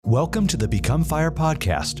Welcome to the Become Fire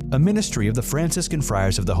podcast, a ministry of the Franciscan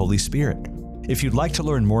Friars of the Holy Spirit. If you'd like to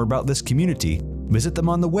learn more about this community, visit them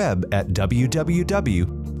on the web at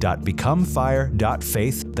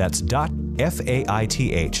www.becomefire.faith. That's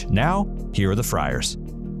 .faith. Now, here are the friars.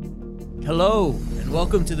 Hello, and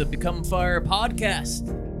welcome to the Become Fire podcast.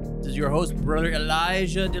 This is your host, Brother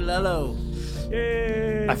Elijah DeLello.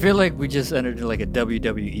 Yay. I feel like we just entered like a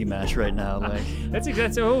WWE match right now. Like That's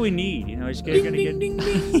exactly what we need. You know, it's gonna get.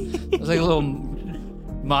 it's like a little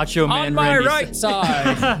macho man. On my Randy right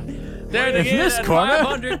side, there In they this get corner?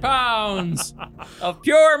 500 pounds of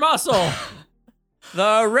pure muscle.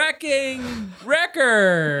 The Wrecking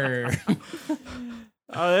Wrecker.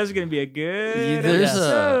 Oh, that's gonna be a good. There's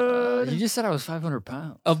episode. you just said I was 500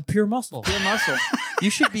 pounds. Of pure muscle. Pure muscle. You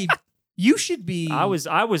should be. I was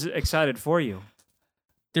excited for you.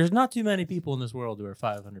 There's not too many people in this world who are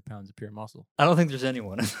 500 pounds of pure muscle. I don't think there's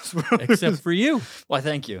anyone in this world. Except for you. Why,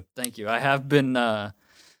 thank you. Thank you. I have been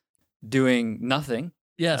doing nothing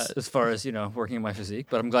Yes. as far as, working on my physique,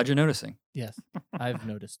 but I'm glad you're noticing. Yes. I've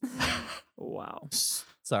noticed. Wow.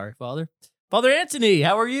 Sorry, Father. Father Anthony,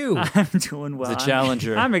 how are you? I'm doing well. The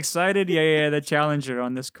challenger. I'm excited. Yeah. The challenger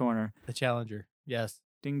on this corner. The challenger. Yes.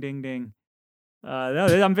 Ding, ding, ding.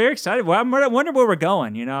 No, I'm very excited. Well, I wonder where we're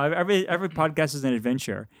going. You know, every podcast is an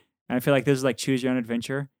adventure, and I feel like this is like choose your own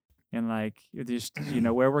adventure, and like just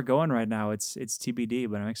where we're going right now. It's TBD,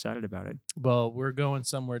 but I'm excited about it. Well, we're going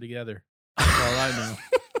somewhere together. That's all I know.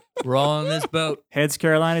 We're all on this boat. Heads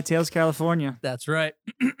Carolina, tails California. That's right.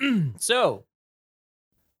 So,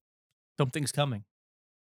 something's coming.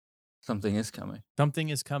 Something is coming. Something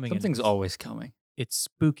is coming. and Something's it's- always coming. It's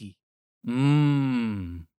spooky.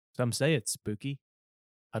 Some say it's spooky.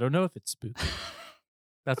 I don't know if it's spooky.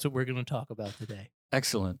 That's what we're going to talk about today.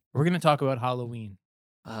 Excellent. We're going to talk about Halloween.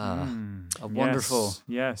 A Yes, wonderful.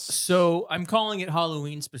 Yes. So, I'm calling it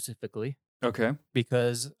Halloween specifically Okay.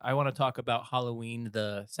 because I want to talk about Halloween,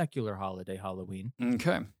 the secular holiday Halloween.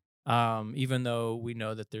 Okay. Even though we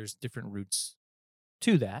know that there's different roots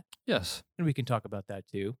to that, Yes. and we can talk about that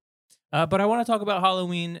too. But I want to talk about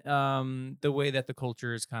Halloween, the way that the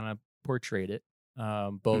culture has kind of portrayed it,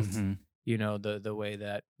 both Mhm. the way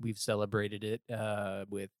that we've celebrated it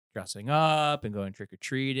with dressing up and going trick or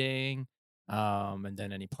treating, and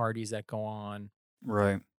then any parties that go on.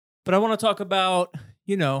 Right. But I want to talk about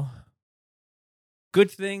good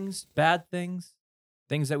things, bad things,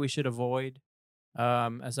 things that we should avoid.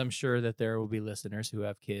 As I'm sure that there will be listeners who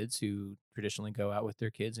have kids who traditionally go out with their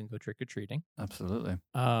kids and go trick or treating. Absolutely.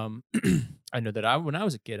 I know that when I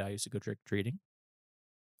was a kid, I used to go trick or treating.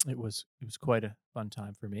 It was quite a fun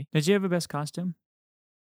time for me. Did you have a best costume?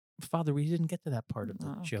 Father, we didn't get to that part of the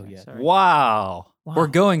Oh, show okay, yet. sorry. Wow. Wow. We're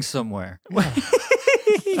going somewhere.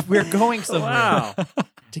 We're going somewhere Wow.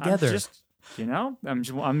 together.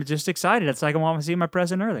 I'm just excited. It's like I want to see my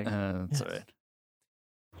present early. That's Yes. all right.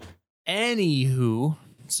 Anywho,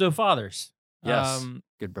 so fathers, Yes.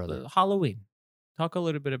 Good brother. Halloween. Talk a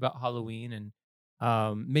little bit about Halloween and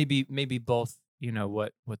maybe both.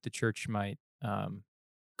 What the church might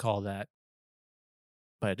call that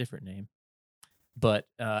by a different name, but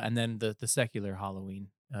and then the secular Halloween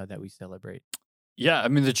that we celebrate. Yeah, I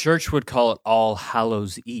mean the church would call it All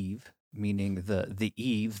Hallows Eve, meaning the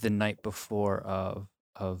eve, the night before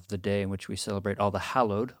of the day in which we celebrate all the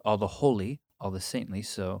hallowed, all the holy, all the saintly.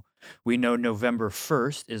 So we know November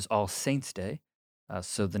 1st is All Saints' Day.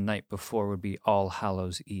 So the night before would be All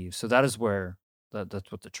Hallows Eve. So that is where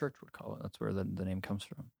that's what the church would call it. That's where the name comes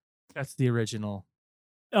from. That's the original.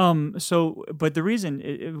 But the reason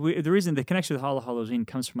the connection with Halloween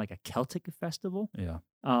comes from like a Celtic festival. Yeah.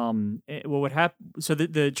 What would happen? So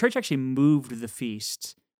the church actually moved the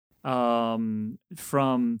feast from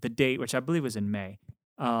the date, which I believe was in May,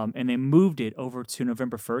 and they moved it over to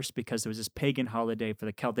November 1st because there was this pagan holiday for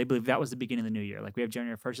the Celt. They believe that was the beginning of the new year. Like we have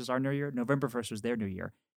January 1st as our new year. November 1st was their new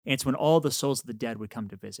year. And it's when all the souls of the dead would come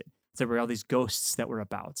to visit. So there were all these ghosts that were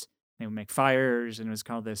about. They would make fires, and it was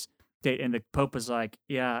called this date. And the Pope was like,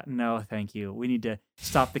 yeah, no, thank you. We need to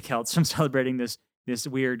stop the Celts from celebrating this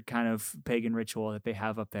weird kind of pagan ritual that they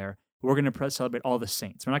have up there. We're going to celebrate all the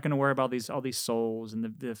saints. We're not going to worry about all these souls and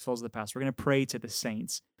the souls of the past. We're going to pray to the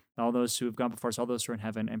saints, all those who have gone before us, all those who are in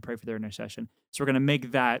heaven, and pray for their intercession. So we're going to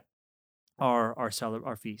make that our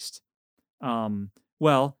feast.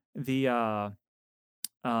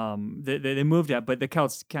 They moved that, but the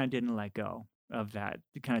Celts kind of didn't let go of that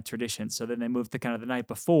kind of tradition. So then they moved to kind of the night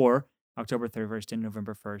before, October 31st and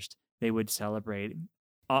November 1st, they would celebrate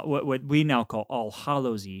what we now call All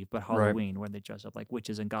Hallows Eve, but Right. Halloween, where they dress up like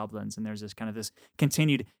witches and goblins, and there's this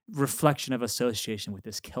continued reflection of association with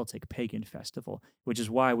this Celtic pagan festival, which is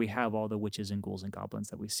why we have all the witches and ghouls and goblins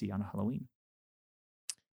that we see on Halloween.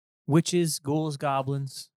 Witches, ghouls,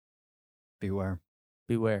 goblins, Beware.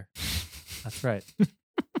 beware. That's right.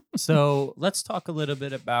 So let's talk a little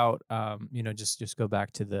bit about, just go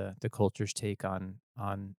back to the culture's take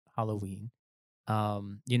on Halloween.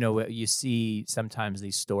 You see sometimes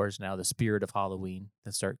these stores now, the spirit of Halloween,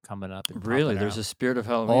 that start coming up. And Really? popping There's out. a spirit of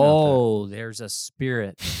Halloween out Oh, there's a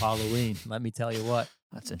spirit of Halloween. Let me tell you what.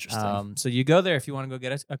 there. That's interesting. So you go there if you want to go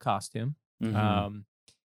get a costume. Mhm.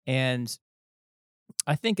 And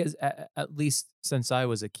I think at least since I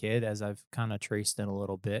was a kid, as I've kind of traced it a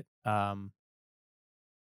little bit,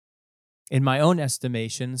 in my own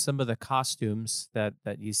estimation, some of the costumes that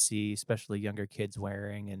you see, especially younger kids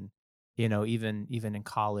wearing, and even in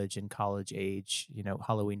college and college age,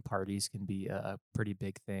 Halloween parties can be a pretty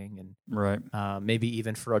big thing, and Right. maybe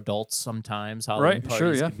even for adults sometimes Halloween Right, sure,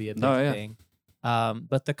 parties yeah. can be a big No, yeah. thing.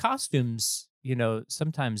 But the costumes,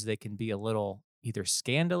 sometimes they can be a little either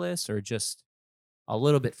scandalous or just a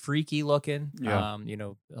little bit freaky looking. Yeah.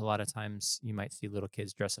 A lot of times you might see little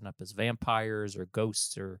kids dressing up as vampires or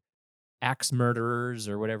ghosts or axe murderers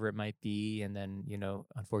or whatever it might be. And then,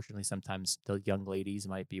 unfortunately, sometimes the young ladies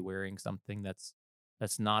might be wearing something that's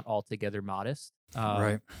not altogether modest.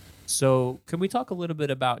 Right. So can we talk a little bit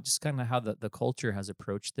about just kind of how the culture has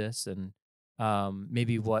approached this, and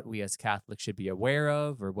maybe what we as Catholics should be aware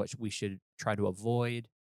of or what we should try to avoid?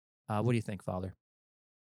 What do you think, Father?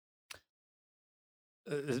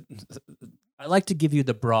 I like to give you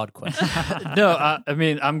the broad question. No, I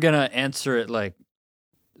mean, I'm gonna answer it like.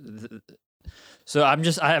 So I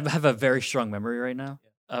have a very strong memory right now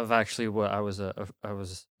of actually what I was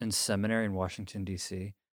in seminary in Washington D.C.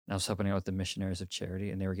 and I was helping out with the Missionaries of Charity,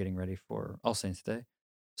 and they were getting ready for All Saints Day.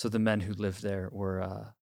 So the men who lived there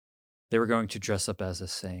were they were going to dress up as a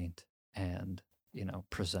saint and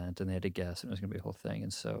present, and they had to guess, and it was gonna be a whole thing.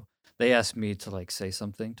 And so they asked me to like say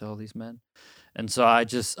something to all these men. And so I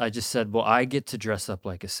just said, well, I get to dress up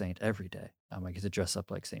like a saint every day. I get to dress up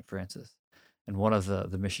like Saint Francis. And one of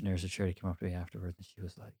the missionaries of charity came up to me afterwards, and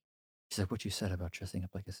she's like, what you said about dressing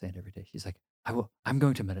up like a saint every day. She's like, I'm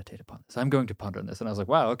going to meditate upon this. I'm going to ponder on this. And I was like,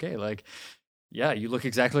 wow, okay, like, yeah, you look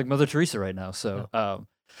exactly like Mother Teresa right now. So,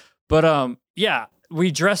 yeah,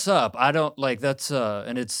 we dress up. I don't like that's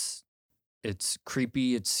and it's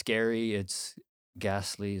creepy, it's scary, it's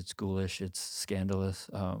ghastly, it's ghoulish, it's scandalous.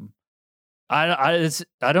 I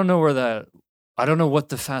don't know I don't know what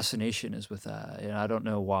the fascination is with that, and I don't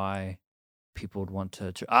know why people would want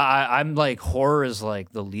to. I'm like, horror is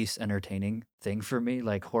like the least entertaining thing for me.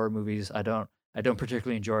 Like horror movies, I don't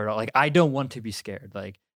particularly enjoy it all. Like I don't want to be scared.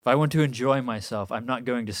 Like if I want to enjoy myself, I'm not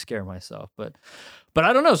going to scare myself. But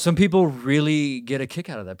I don't know. Some people really get a kick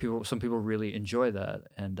out of that. Some people really enjoy that,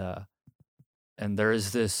 and there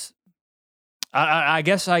is this. I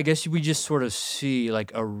guess we just sort of see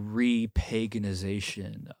like a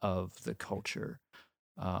re-paganization of the culture.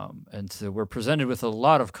 And so we're presented with a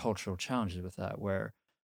lot of cultural challenges with that, where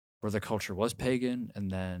the culture was pagan, and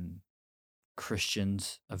then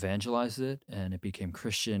Christians evangelized it, and it became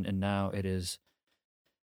Christian, and now it's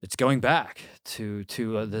going back to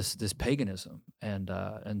this paganism, and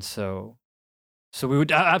so we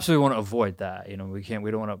would absolutely want to avoid that.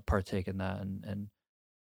 We don't want to partake in that, and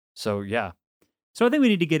so yeah. So I think we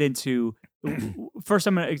need to get into, first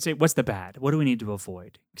I'm going to say, what's the bad? What do we need to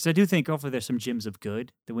avoid? Because I do think hopefully there's some gems of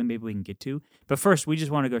good that maybe we can get to. But first, we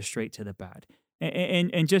just want to go straight to the bad.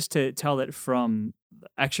 And just to tell it from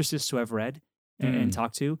exorcists who I've read and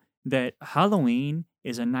talked to, that Halloween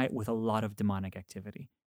is a night with a lot of demonic activity.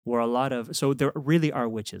 So there really are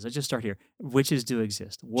witches. Let's just start here. Witches do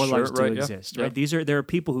exist. Warlocks do exist, right? There are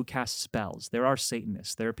people who cast spells. There are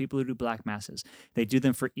Satanists. There are people who do black masses. They do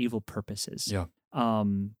them for evil purposes. Yeah.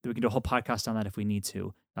 We can do a whole podcast on that if we need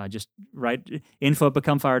to. Just write info at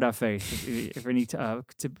becomefire.faith if we need to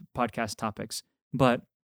podcast topics. But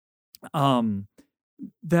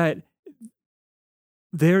that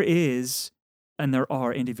there is and there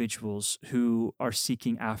are individuals who are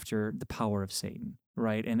seeking after the power of Satan,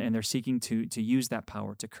 right? And they're seeking to use that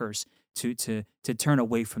power to curse, to turn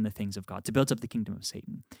away from the things of God, to build up the kingdom of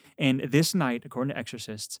Satan. And this night, according to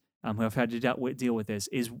exorcists who have had to deal with this,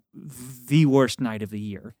 is the worst night of the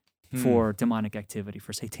year for demonic activity,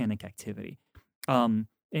 for satanic activity.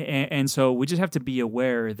 And so we just have to be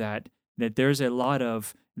aware that there's a lot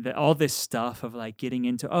of all this stuff of like getting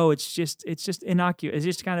into, it's just innocuous. It's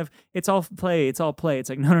just kind of, it's all play. It's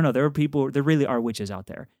like, no. There really are witches out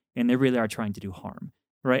there, and they really are trying to do harm,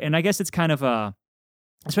 right? And I guess it's kind of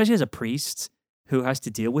especially as a priest who has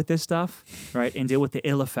to deal with this stuff, right, and deal with the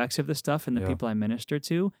ill effects of this stuff and the Yeah. people I minister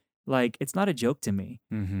to. Like, it's not a joke to me.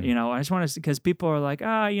 Mhm. I just want to, because people are like,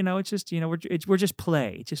 it's just, we're just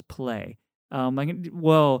play, just play.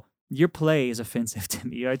 Well, your play is offensive to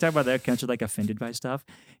me. I talk about that country like offended by stuff.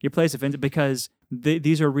 Your play is offended because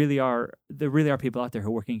there really are people out there who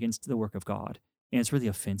are working against the work of God, and it's really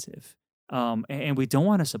offensive. And we don't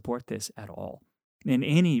want to support this at all in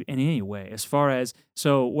any way. As far as,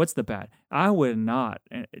 so what's the bad? I would not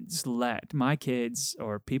just let my kids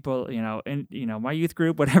or people, my youth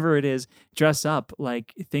group, whatever it is, dress up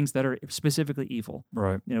like things that are specifically evil.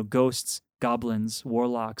 Right. Ghosts, goblins,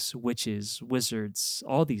 warlocks, witches, wizards,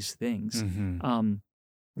 all these things. Mhm.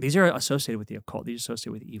 These are associated with the occult. These are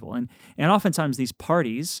associated with evil, and oftentimes these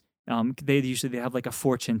parties, they have like a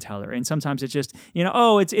fortune teller, and sometimes it's just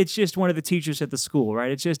it's just one of the teachers at the school,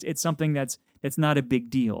 right? It's something that's not a big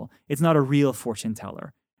deal. It's not a real fortune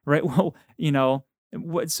teller, right? Well,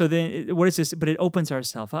 so then what is this? But it opens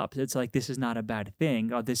ourselves up. It's like, this is not a bad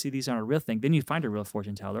thing. Oh, these aren't a real thing. Then you find a real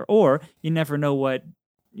fortune teller, or you never know what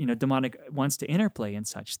demonic wants to interplay in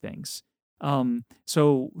such things.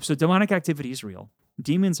 So demonic activity is real.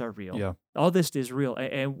 Demons are real. Yeah. All this is real,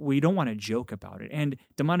 and we don't want to joke about it. And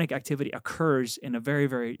demonic activity occurs in a very,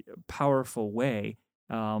 very powerful way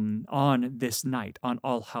on this night, on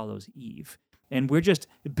All Hallows Eve. And we're just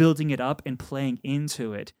building it up and playing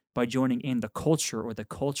into it by joining in the culture, or the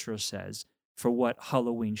culture says, for what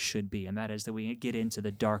Halloween should be, and that is that we get into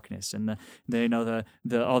the darkness and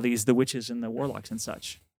the all these, the witches and the warlocks and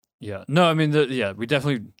such. Yeah. No, I mean, we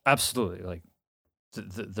definitely, absolutely, like,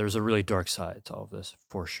 there's a really dark side to all of this,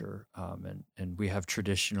 for sure. And we have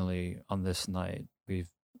traditionally on this night,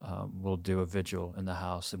 we'll do a vigil in the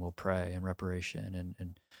house, and we'll pray in reparation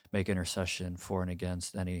and make intercession for and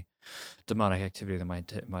against any demonic activity that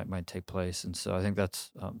might take place. And so I think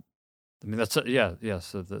that's, yeah.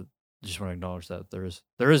 So I just want to acknowledge that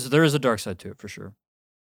there is a dark side to it, for sure.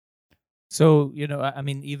 So, I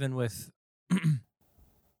mean, even with,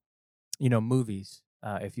 movies,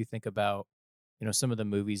 if you think about, some of the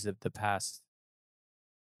movies of the past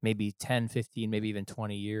maybe 10, 15, maybe even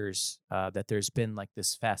 20 years, that there's been like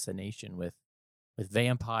this fascination with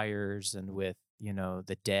vampires and with,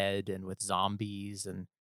 the dead and with zombies and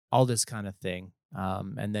all this kind of thing.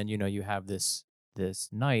 And then, you have this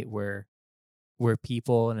night where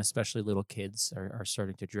people, and especially little kids, are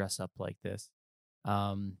starting to dress up like this.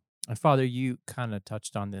 And Father, you kind of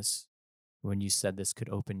touched on this when you said this could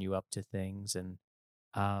open you up to things. And,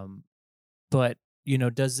 but,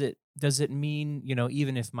 does it mean,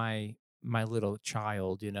 even if my little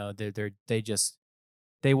child,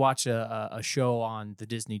 they watch a show on the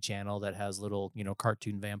Disney Channel that has little,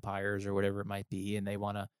 cartoon vampires or whatever it might be, and they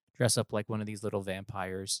want to dress up like one of these little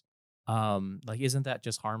vampires. Like, isn't that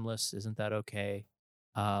just harmless? Isn't that okay?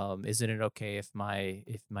 Isn't it okay if my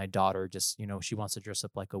daughter just, she wants to dress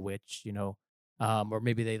up like a witch, or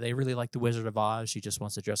maybe they really like the Wizard of Oz. She just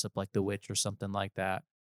wants to dress up like the witch or something like that.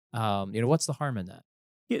 What's the harm in that?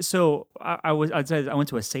 Yeah, so I went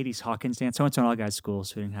to a Sadie's Hawkins dance. I went to an all guys school,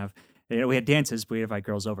 so we didn't have, we had dances, but we invite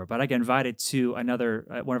girls over. But I got invited to another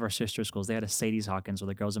one of our sister schools. They had a Sadie's Hawkins where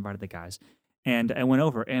the girls invited the guys, and I went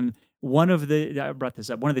over. And I brought this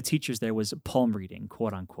up. One of the teachers there was palm reading,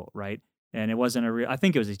 quote unquote, right? And it wasn't a real. I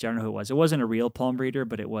think it was. I don't know who it was. It wasn't a real palm reader,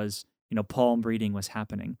 but it was. Palm reading was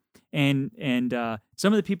happening. And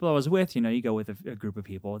some of the people I was with, you go with a group of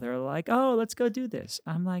people, they're like, "Oh, let's go do this."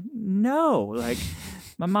 I'm like, "No, like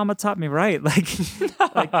my mama taught me right. Like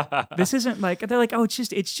this isn't like." They're like, "Oh, it's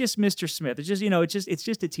just Mr. Smith. It's just it's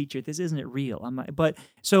just a teacher. This isn't real." I'm like, but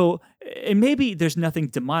so, and maybe there's nothing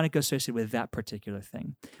demonic associated with that particular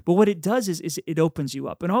thing. But what it does is it opens you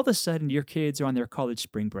up, and all of a sudden your kids are on their college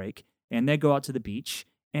spring break, and they go out to the beach.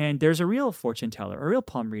 And there's a real fortune teller, a real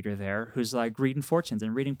palm reader there who's like reading fortunes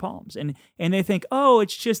and reading palms. And they think, oh,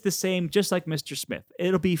 it's just the same, just like Mr. Smith.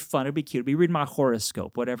 It'll be fun. It'll be cute. It'll be reading my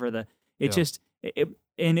horoscope, whatever and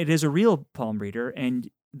it is a real palm reader. And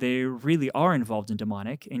they really are involved in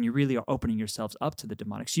demonic, and you really are opening yourselves up to the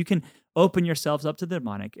demonic. So you can open yourselves up to the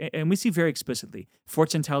demonic. And we see very explicitly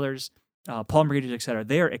fortune tellers, palm readers, etc.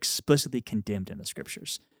 They are explicitly condemned in the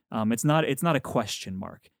scriptures. It's not a question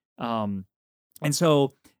mark. And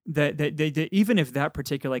so even if that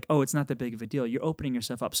particular, like, oh, it's not that big of a deal, you're opening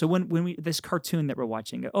yourself up. So when we, this cartoon that we're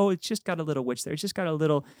watching, oh, it's just got a little witch there. It's just got a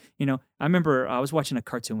little, I remember I was watching a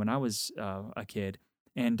cartoon when I was a kid,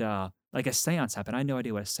 and like a seance happened. I had no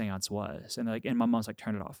idea what a seance was. And my mom's like,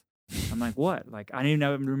 turn it off. I'm like, what? Like, I didn't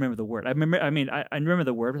even remember the word. I remember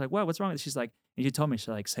the word. I was like, what? What's wrong? She's like, and she told me, she's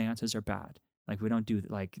like, seances are bad. Like, we don't do,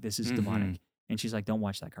 like, this is demonic. And she's like, don't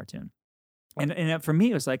watch that cartoon. And for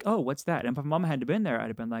me, it was like, oh, what's that? And if my mom hadn't been there, I'd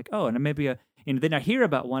have been like, oh, and then maybe then I hear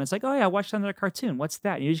about one. It's like, oh yeah, I watched another cartoon. What's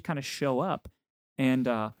that? And you just kind of show up. And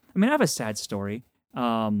I mean, I have a sad story.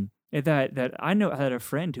 That I know I had a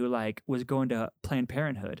friend who like was going to Planned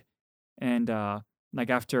Parenthood, and like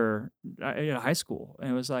after high school,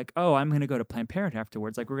 and it was like, oh, I'm gonna go to Planned Parenthood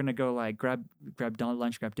afterwards. Like we're gonna go like grab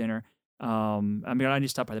lunch, grab dinner. I mean, I need to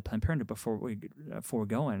stop by the Planned Parenthood before we're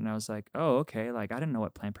going. And I was like, oh, okay. Like I didn't know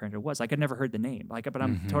what Planned Parenthood was. Like I'd never heard the name. Like, but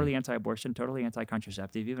I'm Mm-hmm. totally anti-abortion, totally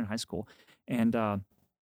anti-contraceptive, even in high school. And so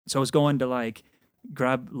I was going to like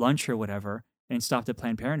grab lunch or whatever, and stopped at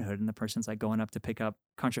Planned Parenthood, and the person's like going up to pick up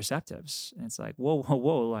contraceptives, and it's like, whoa, whoa,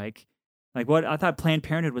 whoa, like what? I thought Planned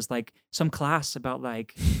Parenthood was like some class about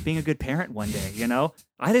like being a good parent one day, you know?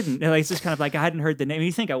 I didn't. Like, it's just kind of like I hadn't heard the name.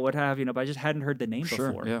 You think I would have, but I just hadn't heard the name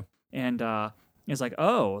before. Yeah. And it's like,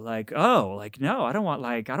 no, I don't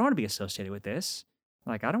want to be associated with this.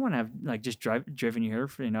 Like, I don't want to have like just driven you here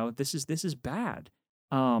for, this is bad.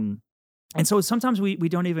 And so sometimes we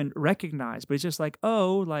don't even recognize, but it's just like,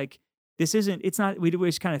 oh, like it's not, we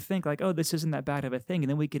just kind of think like, oh, this isn't that bad of a thing. And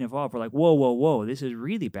then we can evolve. We're like, whoa, whoa, whoa, this is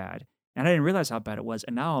really bad. And I didn't realize how bad it was.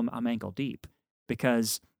 And now I'm ankle deep,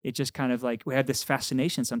 because it just kind of like, we have this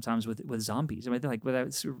fascination sometimes with zombies. I mean, like with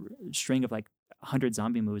that string of like 100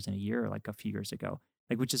 zombie movies in a year, like a few years ago,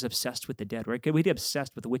 like we're just obsessed with the dead, right? We get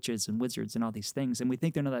obsessed with witches and wizards and all these things. And we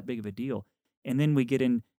think they're not that big of a deal. And then we get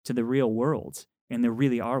into the real world, and there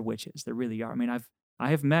really are witches. There really are. I mean, I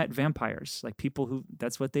have met vampires, like people who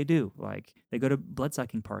that's what they do. Like they go to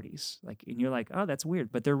bloodsucking parties, like, and you're like, oh, that's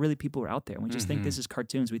weird, but there are really people who are out there. And we just think this is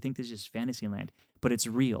cartoons. We think this is just fantasy land, but it's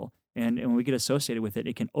real. And when we get associated with it,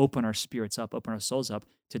 it can open our spirits up, open our souls up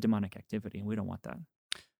to demonic activity, and we don't want that.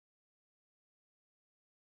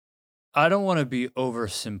 I don't want to be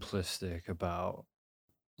oversimplistic about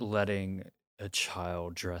letting a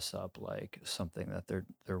child dress up like something that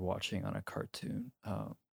they're watching on a cartoon.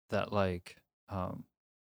 That like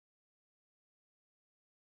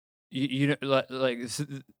you know like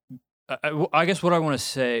I guess what I want to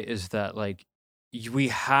say is that like we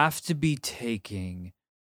have to be taking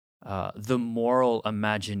the moral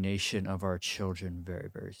imagination of our children very,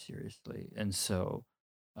 very seriously. And so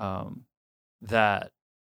that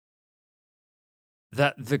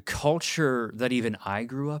the culture that even I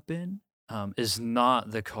grew up in is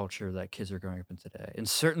not the culture that kids are growing up in today. And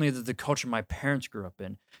certainly the culture my parents grew up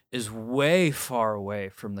in is way far away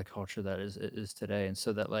from the culture that is today. And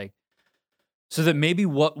so that maybe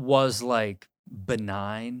what was like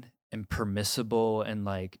benign and permissible and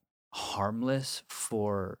like harmless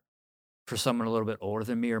for someone a little bit older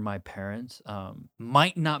than me or my parents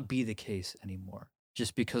might not be the case anymore,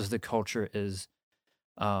 just because the culture is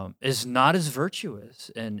not as virtuous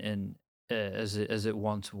and as it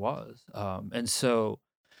once was. And so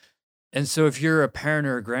if you're a parent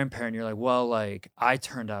or a grandparent, you're like, well, like I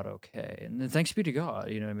turned out okay, and then thanks be to God,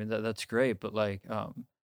 you know what I mean? That's great. But like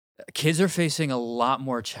kids are facing a lot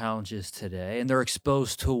more challenges today, and they're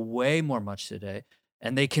exposed to way more much today,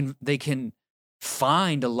 and they can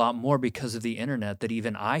find a lot more because of the internet that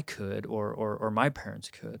even I could or my parents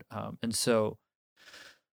could. And so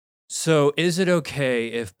is it okay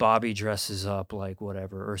if Bobby dresses up like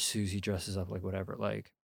whatever, or Susie dresses up like whatever?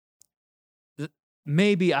 Like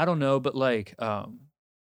maybe, I don't know, but like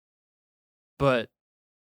but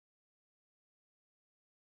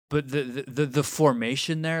the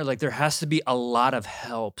formation there, like there has to be a lot of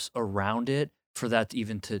helps around it for that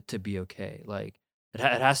even to be okay. Like it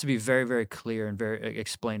has to be very, very clear and very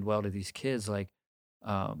explained well to these kids. Like,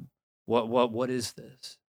 what is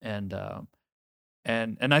this? And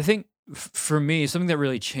I think for me, something that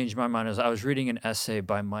really changed my mind is I was reading an essay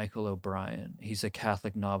by Michael O'Brien. He's a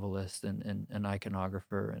Catholic novelist and an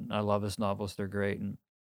iconographer, and I love his novels. They're great. And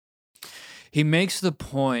he makes the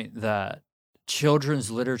point that children's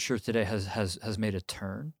literature today has made a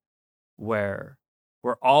turn where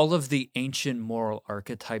all of the ancient moral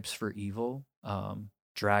archetypes for evil,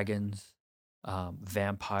 dragons,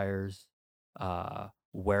 vampires,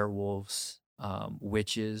 werewolves,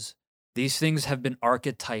 witches, these things have been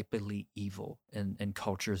archetypally evil in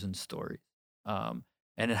cultures and stories. And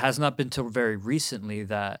it has not been till very recently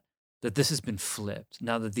that this has been flipped.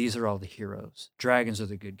 Now that these are all the heroes. Dragons are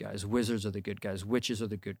the good guys. Wizards are the good guys. Witches are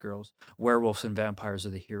the good girls. Werewolves and vampires are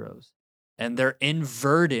the heroes. And they're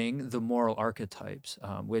inverting the moral archetypes,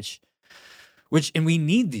 which and we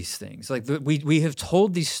need these things. Like we have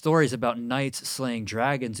told these stories about knights slaying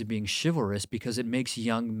dragons and being chivalrous because it makes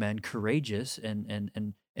young men courageous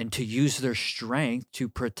and to use their strength to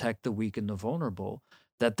protect the weak and the vulnerable.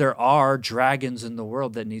 That there are dragons in the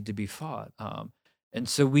world that need to be fought. And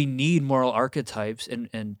so we need moral archetypes,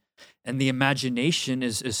 and and the imagination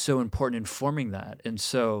is so important in forming that.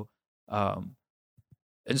 Um,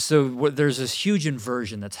 there's this huge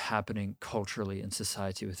inversion that's happening culturally in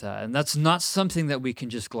society with that, and that's not something that we can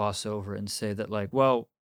just gloss over and say that like, well,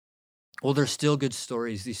 there's still good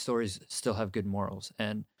stories. These stories still have good morals,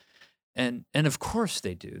 and of course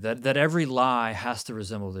they do. That every lie has to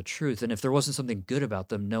resemble the truth, and if there wasn't something good about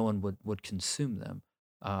them, no one would consume them.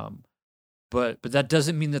 Um, but that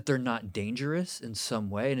doesn't mean that they're not dangerous in some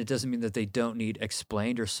way, and it doesn't mean that they don't need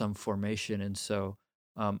explained or some formation. And so,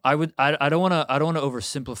 I don't want to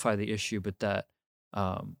oversimplify the issue, but that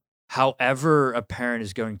however a parent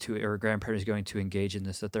is going to or a grandparent is going to engage in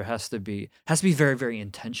this, that there has to be very very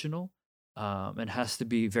intentional, and has to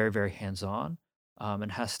be very very hands on,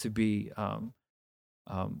 and has to be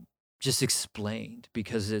just explained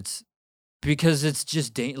because it's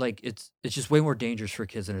just like it's just way more dangerous for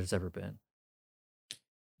kids than it's ever been.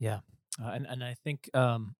 Yeah. And I think,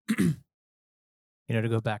 to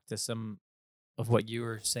go back to some of what you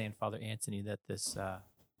were saying, Father Anthony, that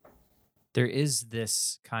there is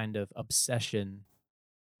this kind of obsession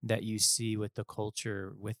that you see with the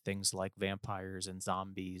culture with things like vampires and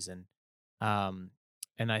zombies. And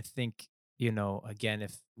I think, again,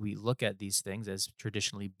 if we look at these things as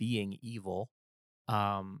traditionally being evil,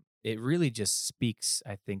 it really just speaks,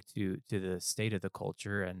 I think, to the state of the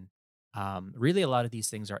culture. And really, a lot of these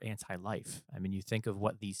things are anti-life. I mean, you think of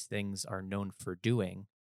what these things are known for doing,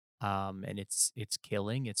 and it's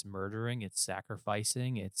killing, it's murdering, it's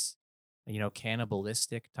sacrificing, it's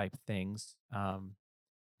cannibalistic type things.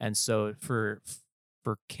 And so for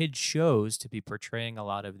kid shows to be portraying a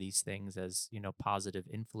lot of these things as positive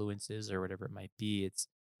influences or whatever it might be,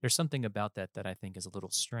 there's something about that I think is a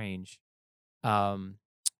little strange. Um,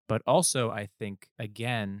 but also, I think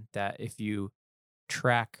again that if you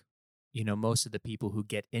track most of the people who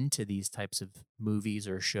get into these types of movies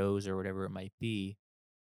or shows or whatever it might be,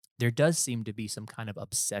 there does seem to be some kind of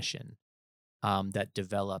obsession that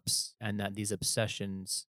develops, and that these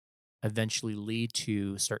obsessions eventually lead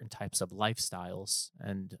to certain types of lifestyles.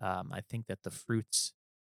 And I think that the fruits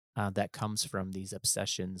that comes from these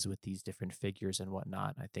obsessions with these different figures and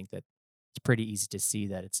whatnot, I think that it's pretty easy to see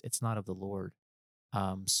that it's not of the Lord.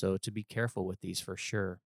 So to be careful with these for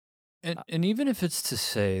sure. And even if it's to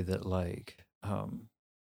say that like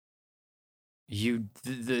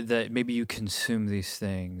that maybe you consume these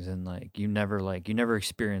things and you never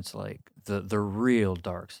experience like the real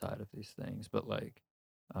dark side of these things, but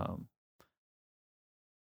um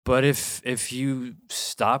but if you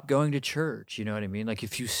stop going to church, you know what I mean? Like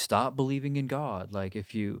if you stop believing in God, like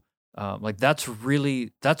if you that's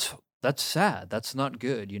really that's sad. That's not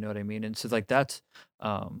good, you know what I mean? And so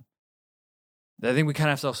um I think we kind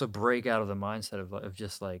of have to also break out of the mindset of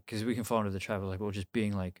just like, because we can fall into the trap of like, well, just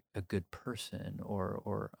being like a good person,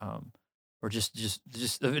 or just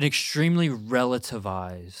an extremely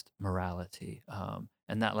relativized morality,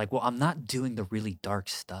 and that like, well, I'm not doing the really dark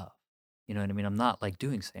stuff, you know what I mean? I'm not like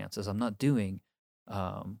doing seances, I'm not doing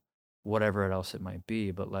um, whatever else it might be,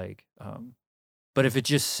 but if it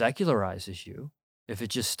just secularizes you, if it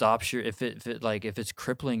just stops your, if it's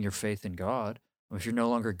crippling your faith in God, if you're no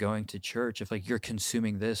longer going to church, if like you're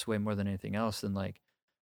consuming this way more than anything else, then like,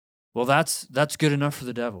 well, that's good enough for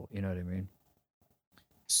the devil. You know what I mean?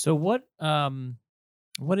 So what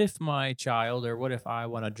if my child, or what if I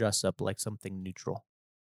want to dress up like something neutral?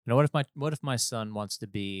 What if my son wants to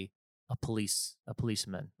be a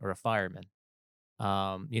policeman or a fireman?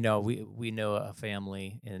 We know a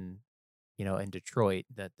family in Detroit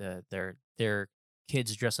that their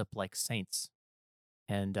kids dress up like saints,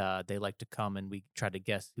 and they like to come and we try to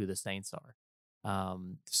guess who the saints are.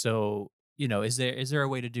 So is there a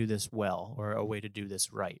way to do this well, or a way to do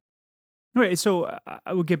this right? Right. So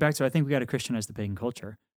I would get back to, I think we got to Christianize the pagan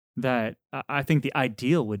culture. That I think the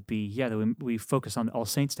ideal would be, yeah, that we focus on All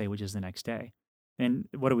Saints Day, which is the next day. And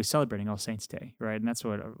what are we celebrating? All Saints Day, right? And that's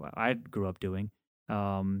what I grew up doing,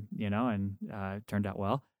 and turned out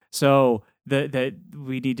well. So that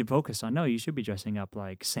we need to focus on, no, you should be dressing up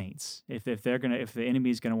like saints. If the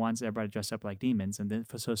enemy's gonna want everybody to dress up like demons and then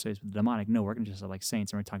associates with the demonic, no, we're gonna dress up like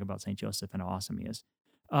saints, and we're talking about Saint Joseph and how awesome he is.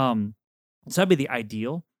 Um, so that'd be the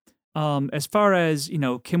ideal. As far as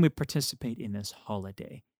can we participate in this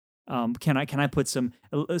holiday? Can I put some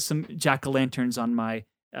jack o' lanterns on my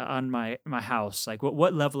house? Like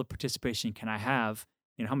what level of participation can I have?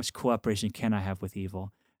 How much cooperation can I have with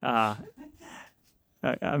evil? Uh,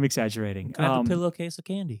 I'm exaggerating. Can I have a pillowcase of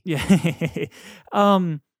candy? Yeah.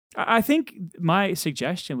 I think my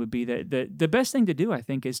suggestion would be that the best thing to do, I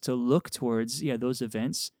think, is to look towards those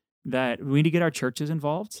events that we need to get our churches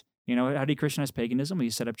involved. How do you Christianize paganism? We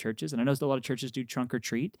set up churches, and I know a lot of churches do trunk or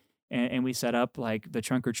treat, and we set up like the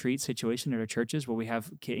trunk or treat situation at our churches where we have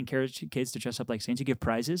encourage kids to dress up like saints. You give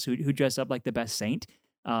prizes who dress up like the best saint,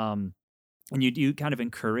 and you kind of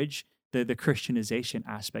encourage the Christianization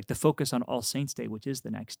aspect, the focus on All Saints Day, which is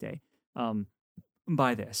the next day.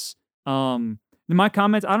 By this, my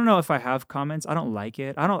comments. I don't know if I have comments. I don't like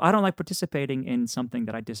it. I don't like participating in something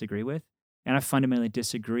that I disagree with, and I fundamentally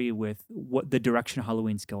disagree with what the direction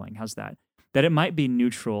Halloween's going. How's that? That it might be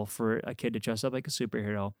neutral for a kid to dress up like a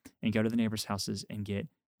superhero and go to the neighbors' houses and get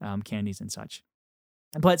candies and such.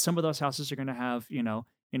 But some of those houses are going to have,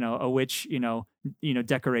 a witch,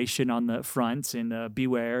 decoration on the front and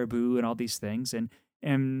beware, boo, and all these things.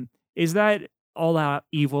 And is that all out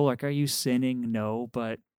evil? Like, are you sinning? No,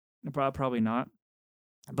 but probably not.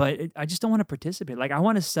 But I just don't want to participate. Like, I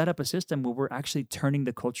want to set up a system where we're actually turning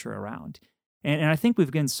the culture around. And I think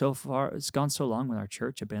we've gone so far, it's gone so long with our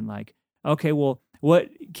church have been like, okay, well, what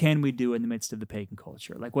can we do in the midst of the pagan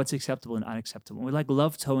culture? Like, what's acceptable and unacceptable? We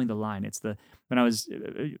love towing the line. It's when I was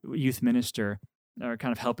a youth minister, or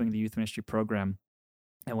kind of helping the youth ministry program,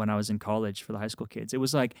 and when I was in college for the high school kids, it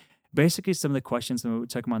was like basically some of the questions when we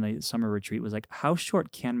took them on the summer retreat was like, how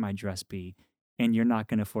short can my dress be? And you're not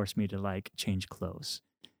going to force me to like change clothes.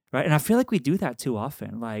 Right. And I feel like we do that too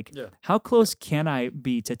often. Like, how close can I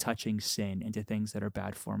be to touching sin and to things that are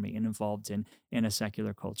bad for me and involved in a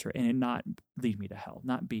secular culture and it not lead me to hell,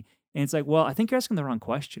 not be. And it's like, well, I think you're asking the wrong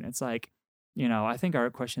question. It's like, I think our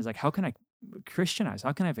question is like, how can I Christianize?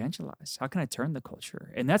 How can I evangelize? How can I turn the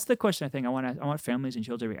culture? And that's the question I think I want families and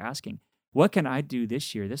children to be asking. What can I do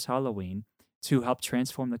this year, this Halloween, to help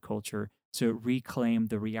transform the culture, to reclaim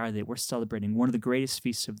the reality that we're celebrating one of the greatest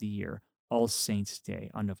feasts of the year, All Saints Day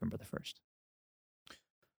on November the 1st.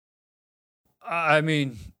 I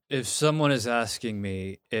mean, if someone is asking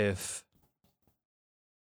me if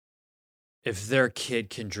their kid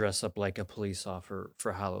can dress up like a police officer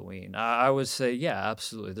for Halloween, I would say, yeah,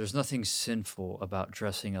 absolutely. There's nothing sinful about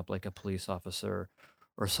dressing up like a police officer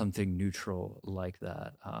or something neutral like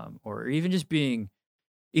that, or even just being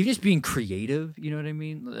creative. You know what I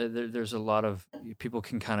mean? There's a lot of people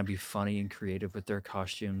can kind of be funny and creative with their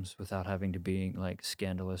costumes without having to being like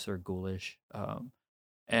scandalous or ghoulish.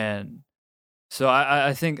 And so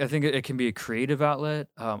I think it can be a creative outlet.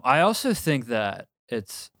 I also think that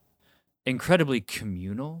it's incredibly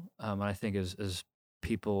communal. And I think as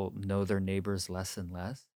people know their neighbors less and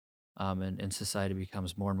less, and society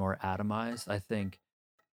becomes more and more atomized, I think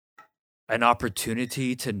an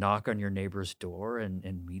opportunity to knock on your neighbor's door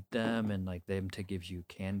and meet them and like them to give you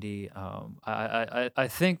candy. I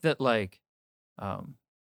think that like,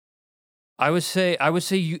 I would say I would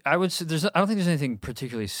say I don't think there's anything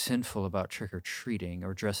particularly sinful about trick or treating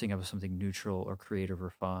or dressing up as something neutral or creative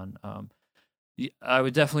or fun. I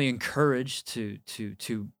would definitely encourage to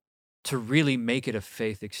really make it a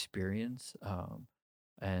faith experience.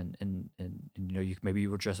 And maybe you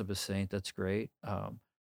will dress up as saint. That's great.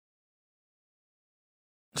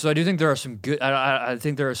 So I do think there are some good. I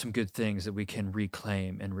think there are some good things that we can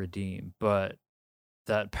reclaim and redeem, but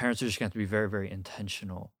that parents are just going to have to be very, very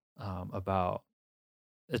intentional about.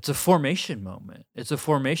 It's a formation moment. It's a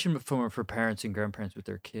formation moment for parents and grandparents with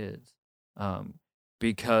their kids,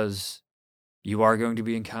 because you are going to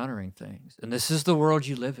be encountering things, and this is the world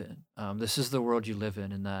you live in. This is the world you live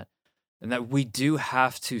in, and that we do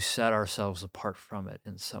have to set ourselves apart from it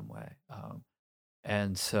in some way.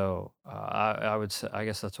 And so I would say, I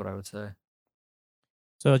guess that's what I would say.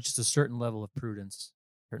 So just a certain level of prudence,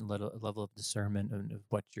 certain level of discernment of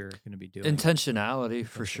what you're going to be doing. Intentionality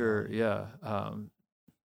for sure. Yeah.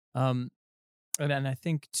 And I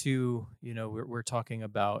think too, we're talking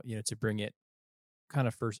about, to bring it kind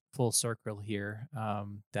of first full circle here,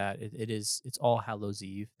 that it's All Hallows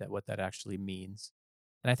Eve, that what that actually means.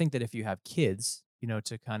 And I think that if you have kids,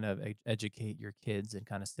 to kind of educate your kids and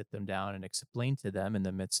kind of sit them down and explain to them in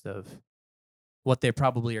the midst of what they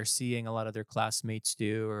probably are seeing a lot of their classmates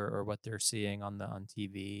do, or what they're seeing on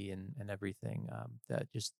TV and everything,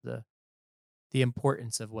 that just the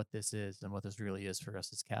importance of what this is and what this really is for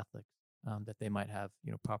us as Catholics, that they might have,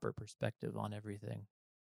 proper perspective on everything.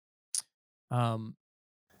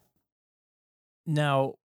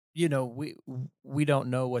 Now, we don't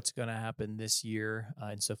know what's going to happen this year,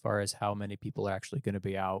 insofar as how many people are actually going to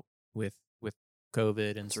be out with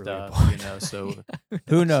COVID and That's a really stuff. good point. So Yeah,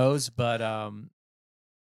 who knows? But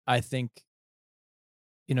I think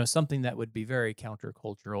something that would be very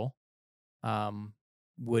countercultural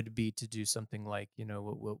would be to do something like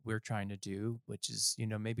what we're trying to do, which is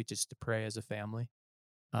maybe just to pray as a family,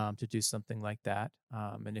 to do something like that.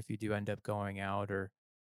 And if you do end up going out or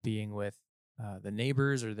being with the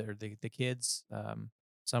neighbors or the kids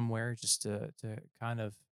somewhere, just to kind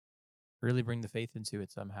of really bring the faith into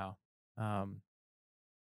it somehow.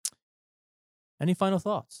 Any final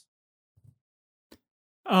thoughts?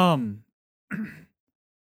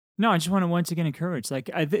 No, I just want to once again encourage. Like,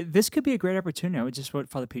 this could be a great opportunity. Just what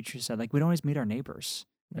Father Petrie said. Like, we don't always meet our neighbors.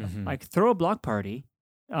 Mhm. Like, throw a block party,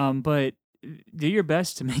 but do your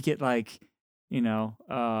best to make it like,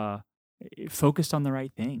 focused on the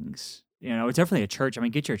right things. It's definitely a church. I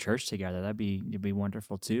mean, get your church together. It'd be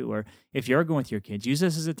wonderful too. Or if you're going with your kids, use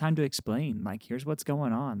this as a time to explain. Like, here's what's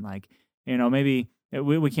going on. Like, maybe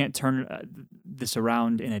we can't turn this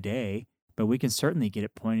around in a day, but we can certainly get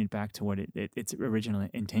it pointed back to what its original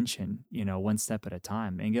intention. One step at a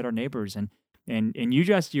time, and get our neighbors and you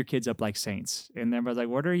dress your kids up like saints, and everybody's like,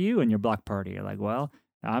 "What are you?" in your block party. You're like, "Well,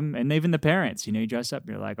 and even the parents, you dress up.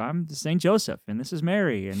 You're like, I'm Saint Joseph, and this is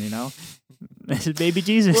Mary, and this is baby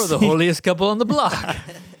Jesus. We're the holiest couple on the block.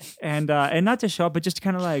 and not to show up, but just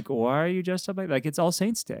kind of like, why are you dressed up like it's All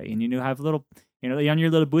Saints Day, and have little, on your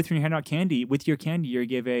little booth when you hand out candy. With your candy, you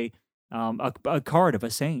give a card of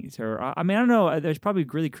a saint, or I don't know. There's probably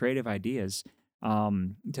really creative ideas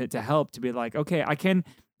to help to be like, okay, I can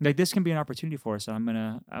like this can be an opportunity for us, and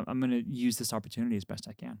I'm gonna use this opportunity as best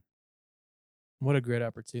I can. What a great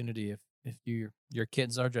opportunity if your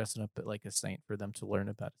kids are dressing up like a saint for them to learn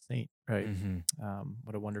about a saint, right? Mhm.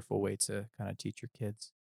 What a wonderful way to kind of teach your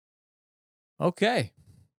kids. Okay,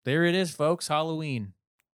 there it is, folks. Halloween.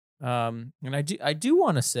 And I do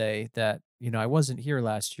want to say that I wasn't here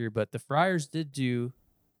last year, but the Friars did do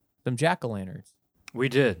some jack-o'-lanterns We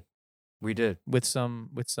did. with some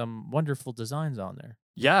wonderful designs on there.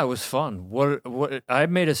 Yeah, it was fun. What I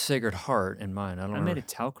made a Sacred Heart in mine. I don't I know. made a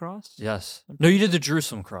tau cross. Yes. No, you did the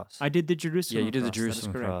Jerusalem cross. I did the Jerusalem. you did the cross. That is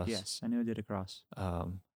Jerusalem correct. cross. Yes, I knew I did a cross.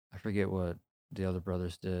 I forget what the other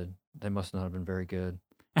brothers did. They must not have been very good.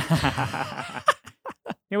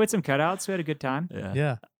 Yeah, with some cutouts, we had a good time. Yeah.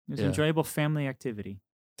 Yeah, It was Yeah. an enjoyable family activity.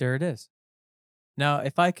 there it is. Now,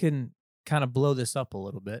 if I can kind of blow this up a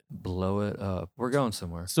little bit. Blow it up. We're going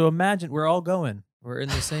somewhere. So imagine we're all going. We're in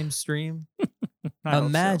the same stream. I hope so.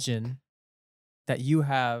 Imagine that you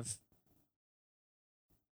have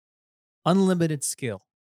unlimited skill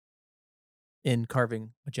in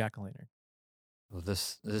carving a jack-o'-lantern. Well,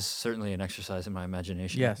 this is certainly an exercise in my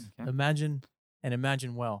imagination. Yes. Okay.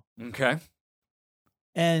 Imagine well. Okay.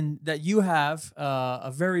 And that you have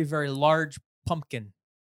a very, very large pumpkin.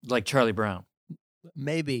 Like Charlie Brown.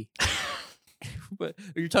 Maybe. But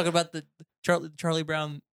are you talking about the Charlie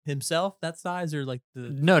Brown himself, that size, or like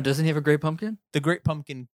No, doesn't he have a great pumpkin? the Great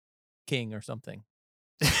Pumpkin King or something?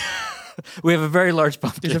 We have a very large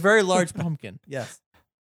pumpkin. There's a very large pumpkin. Yes.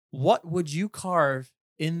 What would you carve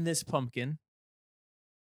in this pumpkin?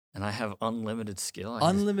 And I have unlimited skill. I guess.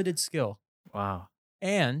 Unlimited skill. Wow.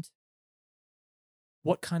 And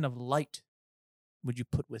what kind of light would you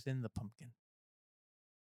put within the pumpkin?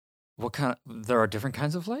 What kind there are different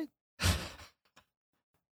kinds of light?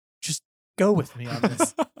 Just go with me on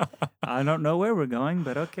this. I don't know where we're going,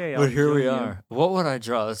 but okay. But I'll here we join you. are. What would I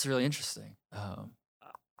draw? That's really interesting.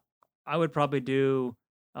 I would probably do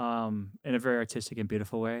in a very artistic and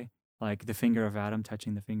beautiful way, like the finger of Adam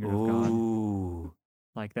touching the finger of God, Ooh.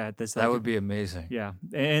 like that. This That would be amazing. yeah,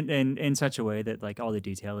 and in such a way that like all the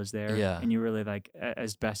detail is there, Yeah. and you really like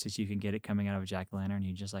as best as you can get it coming out of a jack-o'-lantern.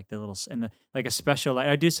 You just like the little and the like a special light.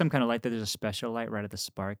 I do some kind of light that there's a special light right at the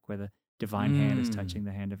spark where the divine hand is touching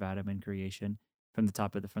the hand of Adam in creation from the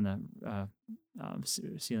top of the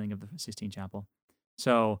ceiling of the Sistine Chapel.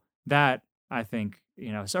 So that I think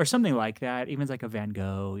or something like that. Even like a Van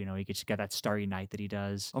Gogh, he could just get that Starry Night that he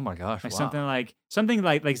does. Oh my gosh. Like Wow. something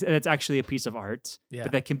like that's actually a piece of art, Yeah.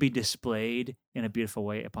 but that can be displayed in a beautiful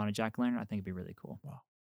way upon a jack-o'-lantern. I think it'd be really cool.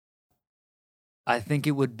 I think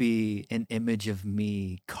it would be an image of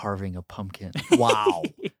me carving a pumpkin. Wow.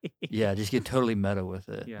 Yeah, just get totally meta with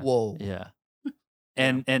it. Yeah. Whoa. Yeah.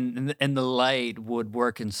 And the light would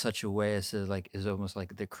work in such a way as to is almost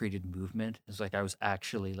like the created movement. It's like I was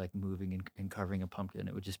actually like moving and carving a pumpkin.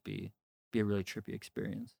 It would just be a really trippy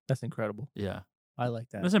experience. That's incredible. Yeah. I like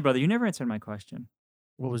that. Listen, brother, you never answered my question.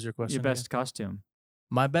 What was your question? Your again? best costume?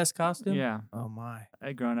 My best costume? Yeah, Oh my.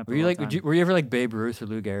 I grown up. Were a you long like time. were you ever like Babe Ruth or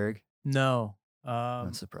Lou Gehrig? No.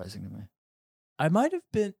 That's surprising to me. I might have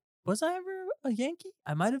been. Was I ever a Yankee?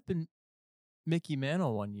 I might have been Mickey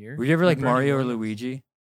Mantle one year. Were you ever like Bernie Mario or Williams. Luigi?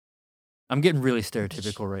 I'm getting really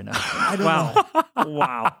stereotypical right now. I don't Wow. know.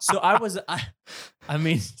 Wow. So I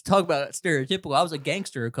mean, talk about stereotypical. I was a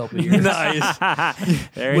gangster a couple of years. Nice.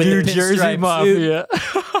 There With you the go. New Jersey pinstripe Mafia.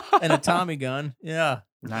 and a Tommy gun. Yeah.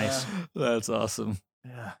 Nice. That's awesome.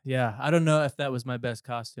 Yeah. Yeah. I don't know if that was my best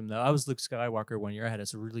costume though. I was Luke Skywalker one year. I had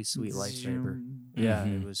this really sweet lightsaber. Yeah,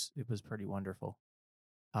 Mhm. it was pretty wonderful.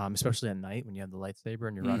 especially at night when you have the lightsaber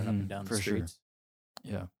and you're running up and down the for sure. streets.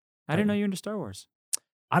 Yeah. I didn't know you were into Star Wars.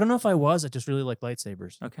 I don't know if I was. I just really like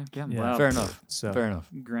lightsabers. Okay, yeah, Yeah. wow. Fair enough. So, Fair enough.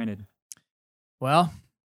 Granted. well,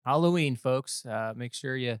 Halloween, folks. Make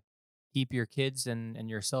sure you keep your kids and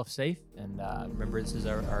yourself safe. And remember, this is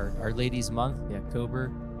our Ladies Month. The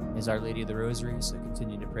October is Our Lady of the Rosary. So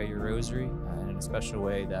continue to pray your rosary in a special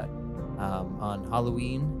way that on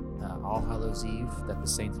Halloween, All Hallows Eve, that the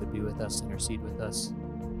saints would be with us, intercede with us,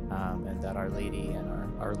 and that Our Lady and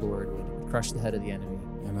our Lord would crush the head of the enemy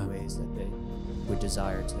in Amen. ways that they would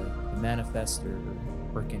desire to manifest or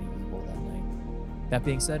work any evil that night. That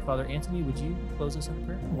being said, Father Anthony, would you close us in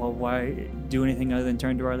prayer? Well, why do anything other than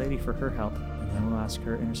turn to Our Lady for her help? And we'll ask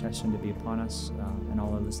her intercession to be upon us and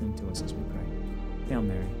all are listening to us as we pray. Hail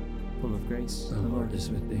Mary, full of grace, The Lord is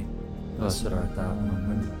with thee. Blessed art thou among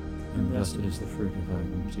women, and blessed is the fruit of thy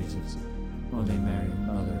womb, Jesus. Holy Mary,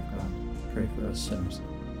 Mother of God, pray for us sinners,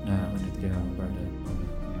 now and at the hour of our death. Amen.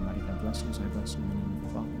 May Almighty God bless us. I bless you in the name of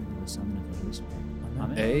the Father, and of the Son, and of the Holy Spirit.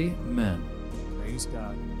 Amen. Amen. Praise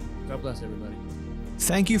God. God bless everybody.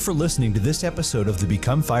 Thank you for listening to this episode of the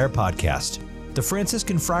Become Fire podcast. The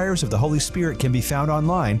Franciscan Friars of the Holy Spirit can be found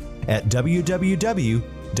online at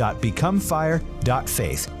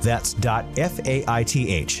www.becomefire.faith. That's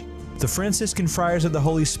 .faith. The Franciscan Friars of the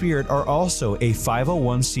Holy Spirit are also a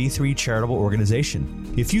 501c3 charitable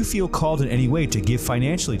organization. If you feel called in any way to give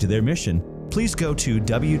financially to their mission, please go to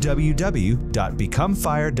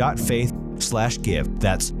www.becomefire.faith/give.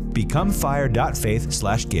 That's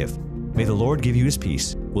becomefire.faith/give. May the Lord give you his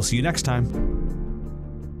peace. We'll see you next time.